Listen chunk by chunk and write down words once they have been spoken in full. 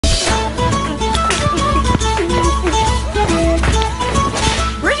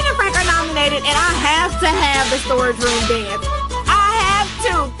storage room dance. I have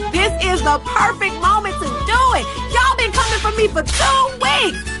to. This is the perfect moment to do it. Y'all been coming for me for 2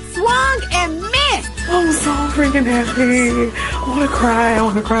 weeks. Swung and missed. I'm so freaking happy. I want to cry. I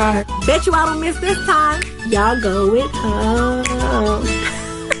want to cry. Bet you I don't miss this time. Y'all go it home.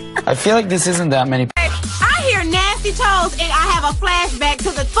 I feel like this isn't that many. I hear nasty toes and I have a flashback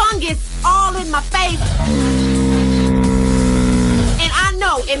to the fungus all in my face. And I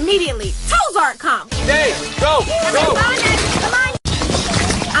know immediately toes aren't coming. Hey, go, go. Come on.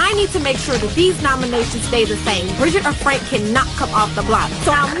 I need to make sure that these nominations stay the same. Bridget or Frank cannot come off the block.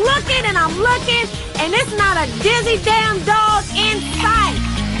 So I'm looking, and it's not a dizzy damn dog in sight.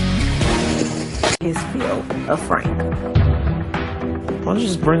 His feel of Frank. Why don't you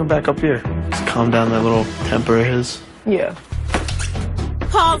just bring him back up here? Just calm down that little temper of his. Yeah.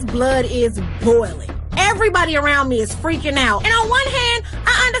 Paul's blood is boiling. Everybody around me is freaking out. And on one hand,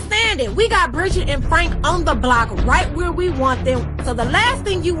 I understand it. We got Bridget and Frank on the block right where we want them. So the last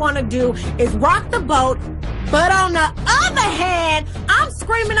thing you want to do is rock the boat. But on the other hand, I'm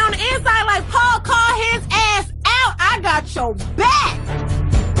screaming on the inside like, Paul, call his ass out. I got your back.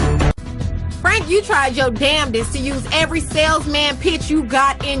 Frank, you tried your damnedest to use every salesman pitch you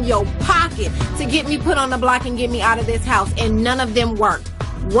got in your pocket to get me put on the block and get me out of this house, and none of them worked.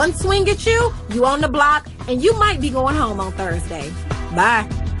 One swing at you, you on the block, and you might be going home on Thursday. Bye.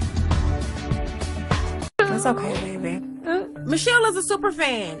 That's okay, baby. Michelle is a super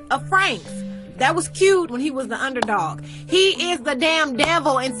fan of Frank's. That was cute when he was the underdog. He is the damn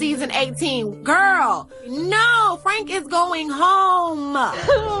devil in season 18. Girl, no, Frank is going home.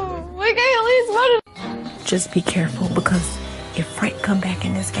 We can at least run. Just be careful, because if Frank come back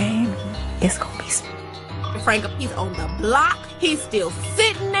in this game, it's gonna be. Frank, he's on the block. He's still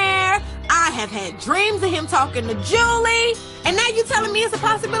sitting there. I have had dreams of him talking to Julie. And now you telling me it's a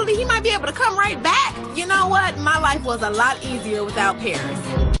possibility he might be able to come right back. You know what? My life was a lot easier without Paris.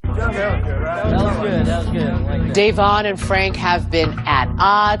 That was good. Davon and Frank have been at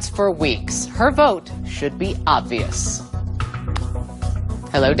odds for weeks. Her vote should be obvious.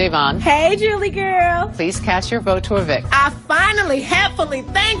 Hello, Davon. Hey, Julie girl. Please cast your vote to evict. I finally, happily,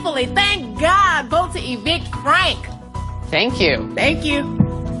 thankfully, thank God, vote to evict Frank. Thank you. Thank you.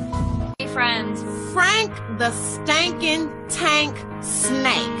 Hey, friends. Frank the stankin' tank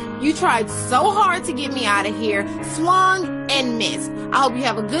snake. You tried so hard to get me out of here, swung and missed. I hope you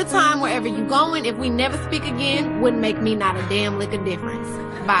have a good time wherever you're going. If we never speak again, wouldn't make me not a damn lick of difference.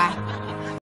 Bye.